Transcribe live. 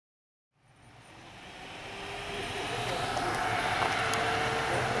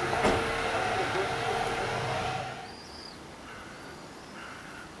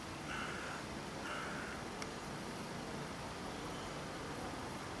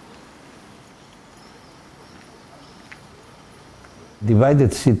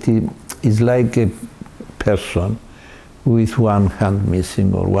Divided city is like a person with one hand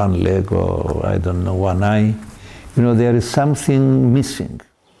missing or one leg or, I don't know, one eye. You know, there is something missing.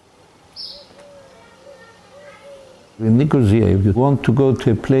 In Nicòsia, if you want to go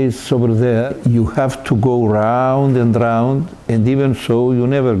to a place over there, you have to go round, and even so, you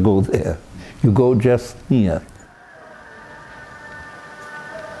never go there. You go just near.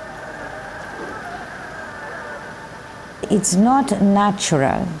 It's not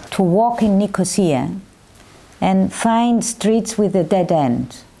natural to walk in Nicòsia and find streets with a dead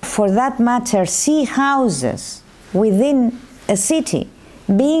end. For that matter, see houses within a city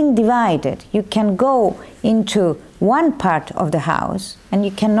being divided. You can go into one part of the house and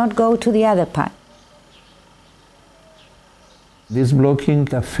you cannot go to the other part. This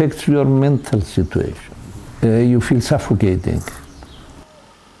blocking affects your mental situation. You feel suffocating.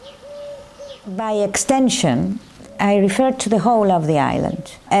 By extension, I refer to the whole of the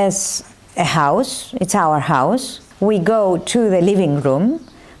island as a house. It's our house. We go to the living room,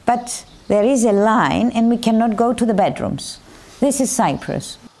 but there is a line and we cannot go to the bedrooms. This is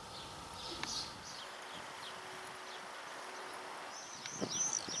Cyprus.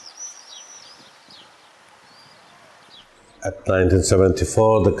 At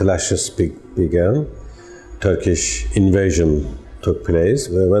 1974, the clashes began. Turkish invasion took place.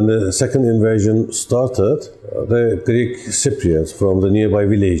 When the second invasion started, the Greek Cypriots from the nearby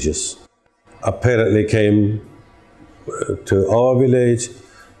villages apparently came to our village.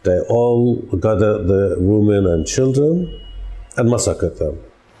 They all gathered the women and children and massacred them.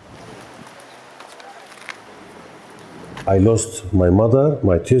 I lost my mother,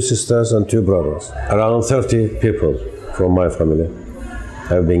 my 2 sisters and 2 brothers. Around 30 people from my family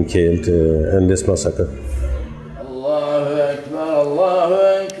have been killed in this massacre. Allahu Ekber, Allahu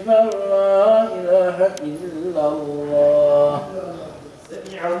Ekber, la ilahe illallah.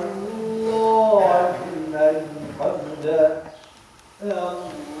 Semi'allahu limen hamdah.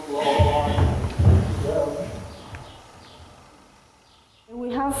 We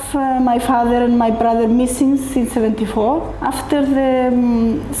have my father and my brother missing since '74. After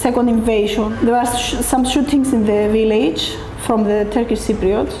the second invasion, there were some shootings in the village from the Turkish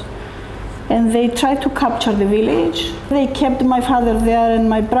Cypriots, and they tried to capture the village. They kept my father there and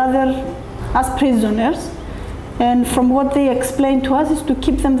my brother as prisoners, and from what they explained to us is to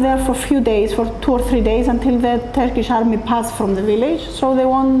keep them there for a few days, for 2 or 3 days, until the Turkish army passed from the village, so they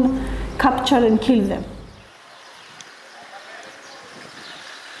won't capture and kill them.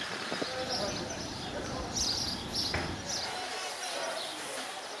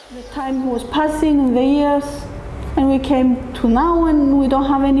 The time was passing in the years, and we came to now, and we don't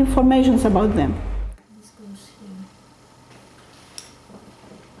have any information about them.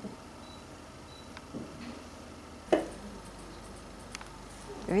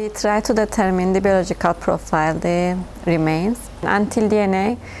 We try to determine the biological profile, the remains. Until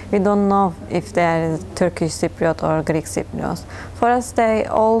DNA, we don't know if they are Turkish Cypriot or Greek Cypriots. For us, they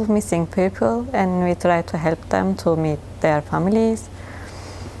are all missing people, and we try to help them to meet their families.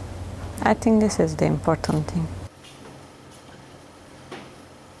 I think this is the important thing.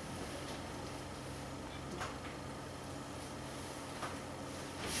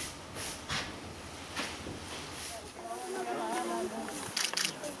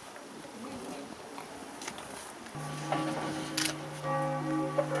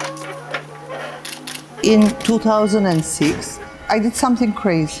 In 2006, I did something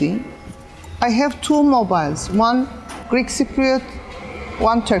crazy. I have 2 mobiles, one Greek Cypriot,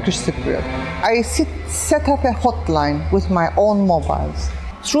 one Turkish Cypriot. I set up a hotline with my own mobiles.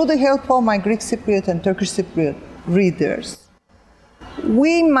 Through the help of my Greek Cypriot and Turkish Cypriot readers,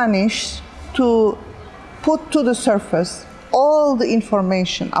 we managed to put to the surface all the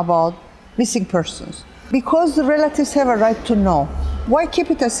information about missing persons. Because the relatives have a right to know. Why keep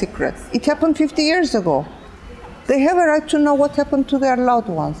it a secret? It happened 50 years ago. They have a right to know what happened to their loved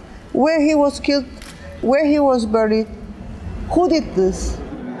ones, where he was killed, where he was buried, who did this.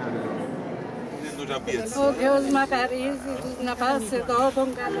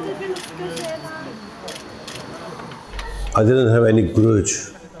 I didn't have any grudge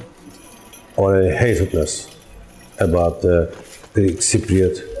or any hatredness about the Greek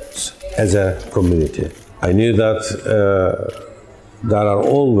Cypriots as a community. I knew that there are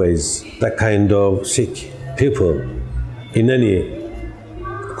always that kind of sick people in any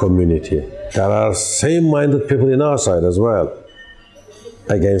community. There are same-minded people in our side as well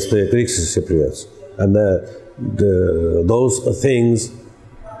against the Greek Cypriots. And those things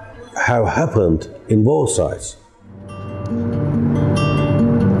have happened in both sides.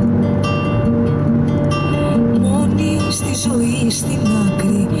 Μόνη στη ζωή, στην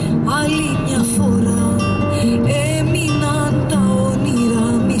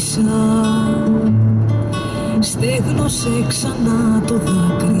Έριξε ξανά το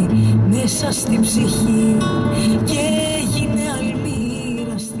δάκρυ μέσα στη ψυχή και έγινε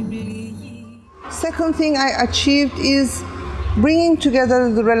αλμύρα στην πληγή. Second thing I achieved is bringing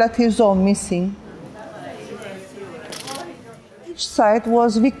together the relatives of missing. Each side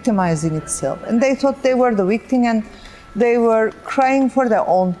was victimizing itself, and they thought they were the victim and they were crying for their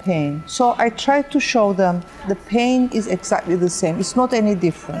own pain. So I tried to show them the pain is exactly the same. It's not any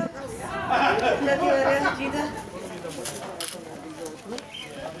different.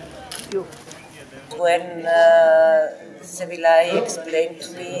 When Sevilay explained to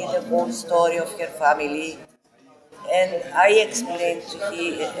me the whole story of her family, and I explained to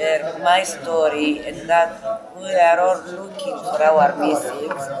her my story, and that we are all looking for our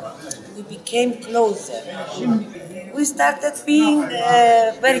missings, we became closer. We started being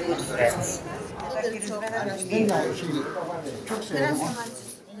very good friends.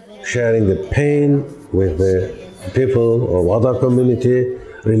 Sharing the pain with the people of other community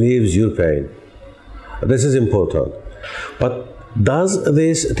relieves your pain. This is important. But does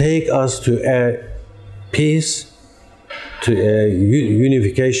this take us to a peace, to a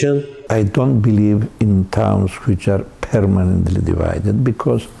unification? I don't believe in towns which are permanently divided,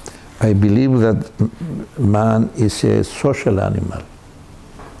 because I believe that man is a social animal.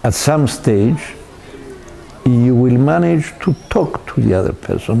 At some stage, you will manage to talk to the other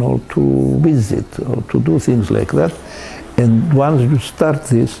person, or to visit, or to do things like that. And once you start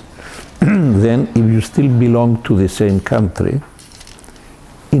this, then if you still belong to the same country,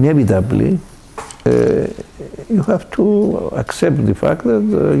 inevitably you have to accept the fact that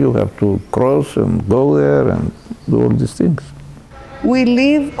you have to cross and go there and do all these things. We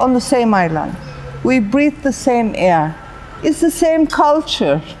live on the same island. We breathe the same air. It's the same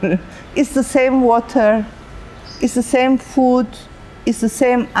culture. It's the same water. It's the same food. It's the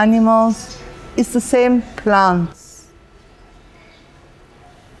same animals. It's the same plants.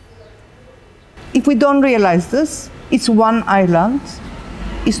 If we don't realize this, it's one island.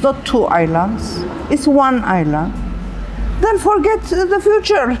 It's not two islands. It's one island. Then forget the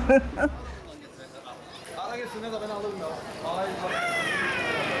future.